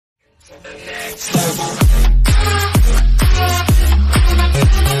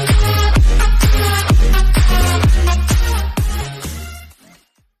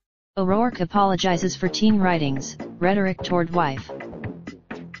ORourke apologizes for teen writings, rhetoric toward wife.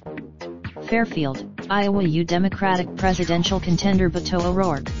 Fairfield, Iowa. Democratic presidential contender Beto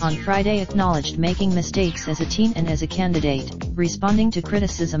O'Rourke on Friday acknowledged making mistakes as a teen and as a candidate, responding to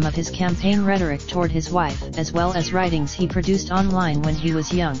criticism of his campaign rhetoric toward his wife as well as writings he produced online when he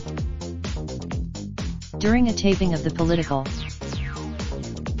was young. During a taping of The Political,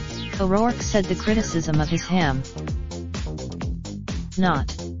 O'Rourke said the criticism of his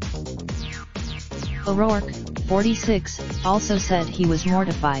not. O'Rourke, 46, also said he was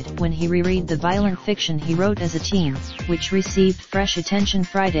mortified when he reread the violent fiction he wrote as a teen, which received fresh attention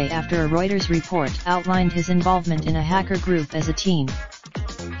Friday after a Reuters report outlined his involvement in a hacker group as a teen.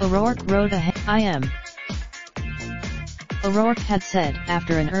 O'Rourke wrote O'Rourke had said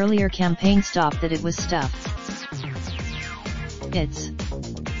after an earlier campaign stop that it was stuff.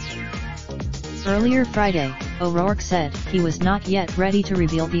 Earlier Friday, O'Rourke said he was not yet ready to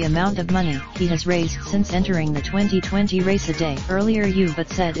reveal the amount of money he has raised since entering the 2020 race a day earlier but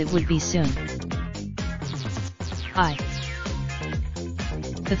said it would be soon.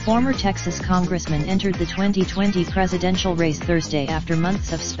 The former Texas congressman entered the 2020 presidential race Thursday after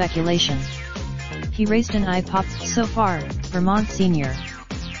months of speculation. He raised an eye-pop so far. Vermont senior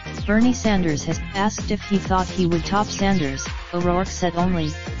Bernie Sanders has asked if he thought he would top Sanders. O'Rourke said only,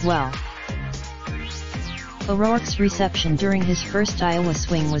 well. O'Rourke's reception during his first Iowa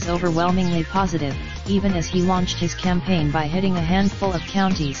swing was overwhelmingly positive, even as he launched his campaign by hitting a handful of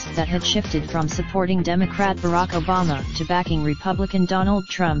counties that had shifted from supporting Democrat Barack Obama to backing Republican Donald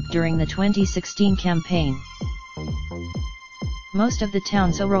Trump during the 2016 campaign. Most of the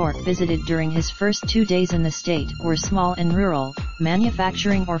towns O'Rourke visited during his first 2 days in the state were small and rural,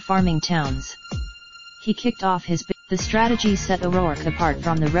 manufacturing or farming towns. He kicked off the strategy set O'Rourke apart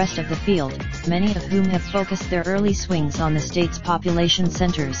from the rest of the field, many of whom have focused their early swings on the state's population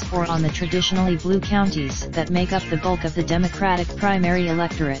centers or on the traditionally blue counties that make up the bulk of the Democratic primary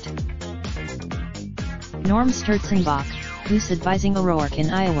electorate. Norm Sturzenbach, who's advising O'Rourke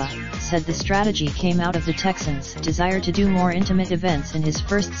in Iowa, said the strategy came out of the Texans' desire to do more intimate events in his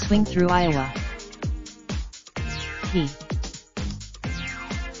first swing through Iowa.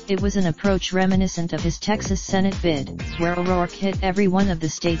 It was an approach reminiscent of his Texas Senate bid, where O'Rourke hit every one of the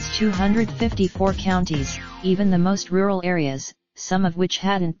state's 254 counties, even the most rural areas, some of which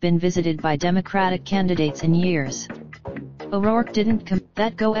hadn't been visited by Democratic candidates in years. O'Rourke didn't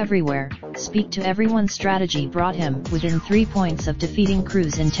that go everywhere, speak to everyone strategy brought him within 3 points of defeating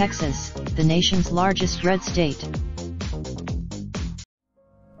Cruz in Texas, the nation's largest red state.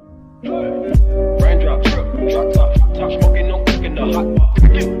 Raindrop, truck top smoking, no cooking the hot pot.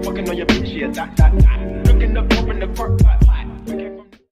 Fucking on your bitch, yeah, that. Looking up, open the park.